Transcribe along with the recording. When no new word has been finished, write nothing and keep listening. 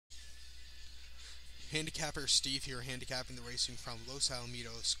Handicapper Steve here, handicapping the racing from Los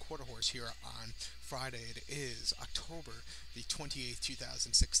Alamitos Quarter Horse here on Friday. It is October the 28th,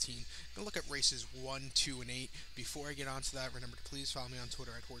 2016. Gonna look at races 1, 2, and 8. Before I get on to that, remember to please follow me on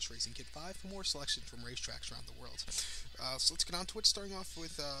Twitter at Horse Racing Kid 5 for more selections from racetracks around the world. So let's get on to it. Starting off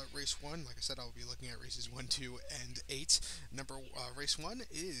with race 1. Like I said, I'll be looking at races 1, 2, and 8. Race 1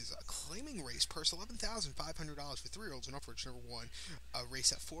 is a claiming race, purse $11,500 for 3-year-olds and upwards. Number 1, a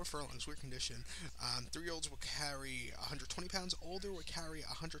race at 4 furlongs, weird condition. 3-year-olds will carry 120 pounds, older will carry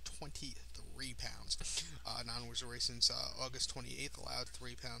 123 pounds. Non-winners race since August 28th, allowed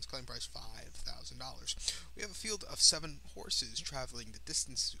 3 pounds, claim price $5,000. We have a field of 7 horses traveling the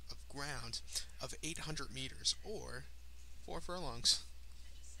distance of ground of 800 meters, or 4 furlongs.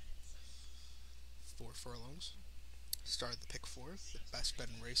 4 furlongs. Started the pick 4, the best bet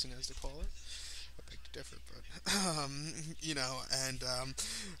in racing, as they call it. I beg to differ, but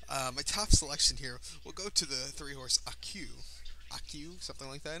my top selection here will go to the 3-horse AQ, something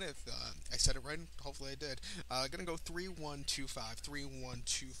like that. If I said it right, hopefully I did. Gonna go 3-1-2-5,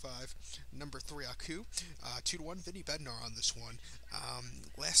 3-1-2-5. Number 3 AQ, 2-1 Vinny Bednar on this one.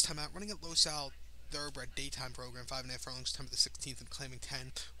 Last time out, running at Los Al thoroughbred daytime program, 5.5 furlongs, time of the 16th, and claiming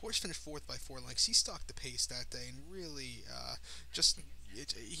 10. Horse finished 4th by 4 lengths. He stalked the pace that day and really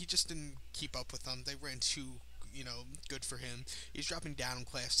he just didn't keep up with them. They ran too, good for him. He's dropping down in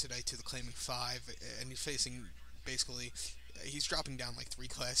class today to the claiming 5, and he's facing basically, he's dropping down like 3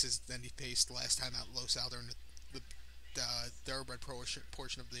 classes than he paced last time out Los Al during the thoroughbred portion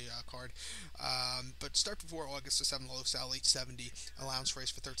of the card. But start before August the 7th, Los Al 870, allowance race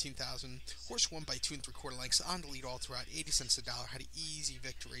for 13,000. Horse won by 2 3/4 lengths, on the lead all throughout, 80 cents a dollar, had an easy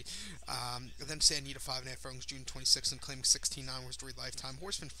victory. Then San Anita 5.5 furlongs, June 26th, and claiming 16.9 was 3 lifetime.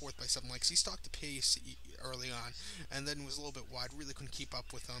 Horse finished 4th by 7 lengths. He stalked the pace early on, and then was a little bit wide, really couldn't keep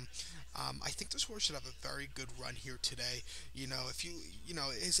up with him. I think this horse should have a very good run here today. If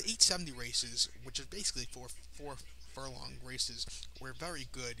his 870 races, which is basically four furlong races, were very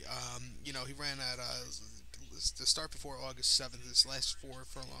good. He ran at the start before August 7th. His last 4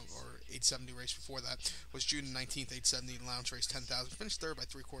 furlong or 870 race before that was June 19th, 870, lounge race 10,000. Finished third by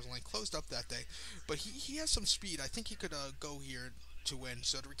 3/4 length, closed up that day. But he has some speed. I think he could go here to win.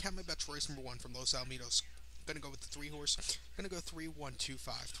 So to recap my bets, race number 1 from Los Alamitos. Gonna go with the 3-horse. Gonna go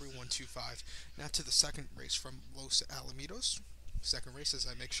 3-1-2-5, 3-1-2-5. Now to the second race from Los Alamitos. Second race, as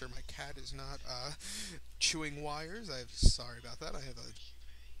I make sure my cat is not chewing wires. I'm sorry about that. I have a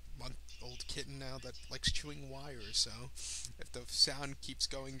month-old kitten now that likes chewing wires, so if the sound keeps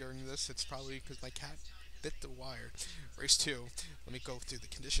going during this, it's probably because my cat bit the wire. Race 2. Let me go through the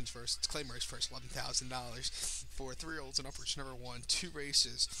conditions first. It's claim race first, $11,000 for 3-year-olds and upwards. Number 1, 2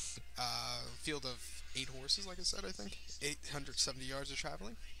 races. Field of 8 horses, like I said, I think. 870 yards of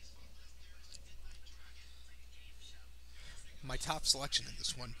traveling. My top selection in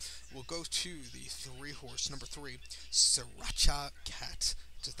this one will go to the 3-horse, number 3, Sriracha Cat.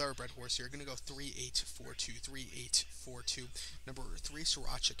 It's a thoroughbred horse here. Going to go 3-8-4-2, 3-8-4-2. Number 3,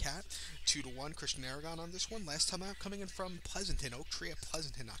 Sriracha Cat. 2-1, Christian Aragon on this one. Last time out, coming in from Pleasanton, Oak Tree at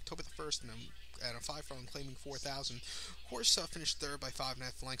Pleasanton, October the 1st, and at a 5 furlong, claiming 4,000. Horse finished third by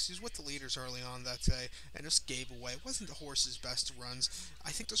 5.5 lengths. He was with the leaders early on that day and just gave away. It wasn't the horse's best runs.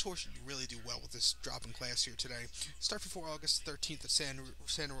 I think this horse should really do well with this drop in class here today. Start before August 13th at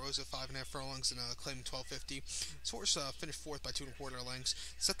Santa Rosa, 5.5 furlongs, and claiming 12.50. This horse finished 4th by 2 1/4 lengths.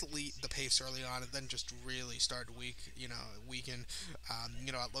 Set the pace early on, and then just really started weaken.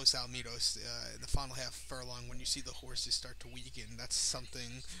 At Los Alamitos, in the final half furlong, when you see the horses start to weaken, that's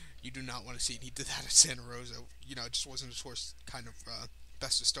something you do not want to see. And he did that at Santa Rosa. It just wasn't his horse kind of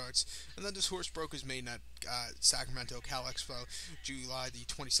best of starts. And then this horse broke his maiden at Sacramento Cal Expo, July the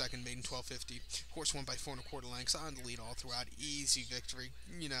 22nd, maiden 12.50. Horse won by 4 1/4 lengths, on the lead all throughout. Easy victory.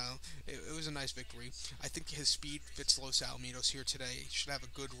 It was a nice victory. I think his speed fits Los Alamitos here today. He should have a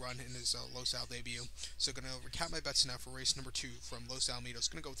good run in his Los Al debut. So going to recap my bets now for race number 2 from Los Alamitos.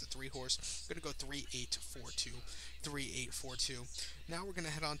 Going to go with the 3-horse. Going to go 3-8-4-2. 3-8-4-2. Now we're going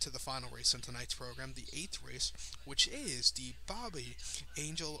to head on to the final race on tonight's program, the 8th race, which is the Bobby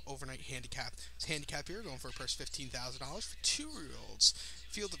Angel Overnight Handicap. This handicap here going for a purse $15,000 for 2-year-olds.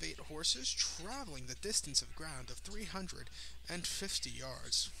 Field of 8 horses traveling the distance of ground of 350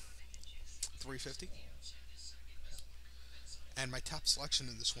 yards. 350. And my top selection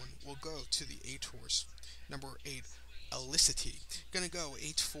in this one will go to the 8-horse. Number 8, Elicity. Gonna go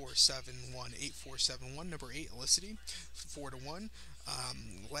 8471, 8471. Number 8, Elicity, 4-1.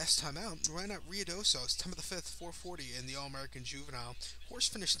 Last time out, ran at Ruidoso, September the 5th, 440 in the All American Juvenile. Horse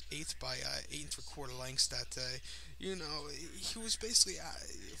finished 8th by 8 3/4 lengths that day. You know, he was basically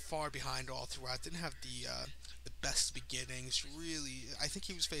far behind all throughout. Didn't have the best beginnings. Really, I think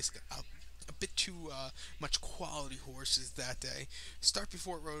he was facing a bit too much quality horses that day. Start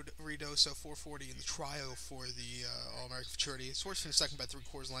before Road Ridoso 440 in the trial for the All American Futurity. His horse finished second by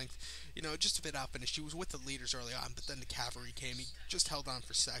 3/4 length. You know, just a bit outfinished. He was with the leaders early on, but then the cavalry came. He just held on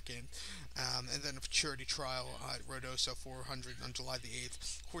for second. And then a Futurity trial at Rodoso 400 on July the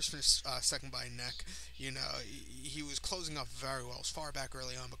 8th. Horse finished second by a neck. You know, he was closing up very well. It was far back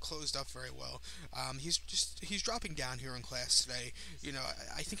early on, but closed up very well. He's dropping down here in class today. You know,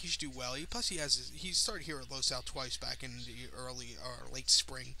 I think he should do well. Plus, he started here at Los Al twice back in the early or late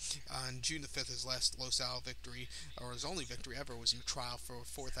spring. On June the 5th, his last Los Al victory, or his only victory ever, was in a trial for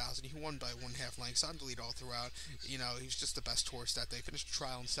 4,000. He won by 1.5 lengths on the lead all throughout. You know, he was just the best horse that day. Finished the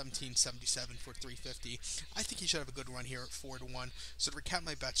trial in 1777 for 350. I think he should have a good run here at 4-1. So to recap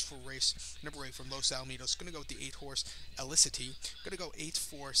my bets for race number 8 from Los Alamitos, going to go with the 8 horse Elicity. Going to go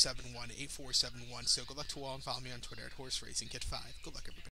 8471, 8471. So good luck to all and follow me on Twitter at Horse Racing Kit 5. Good luck, everybody.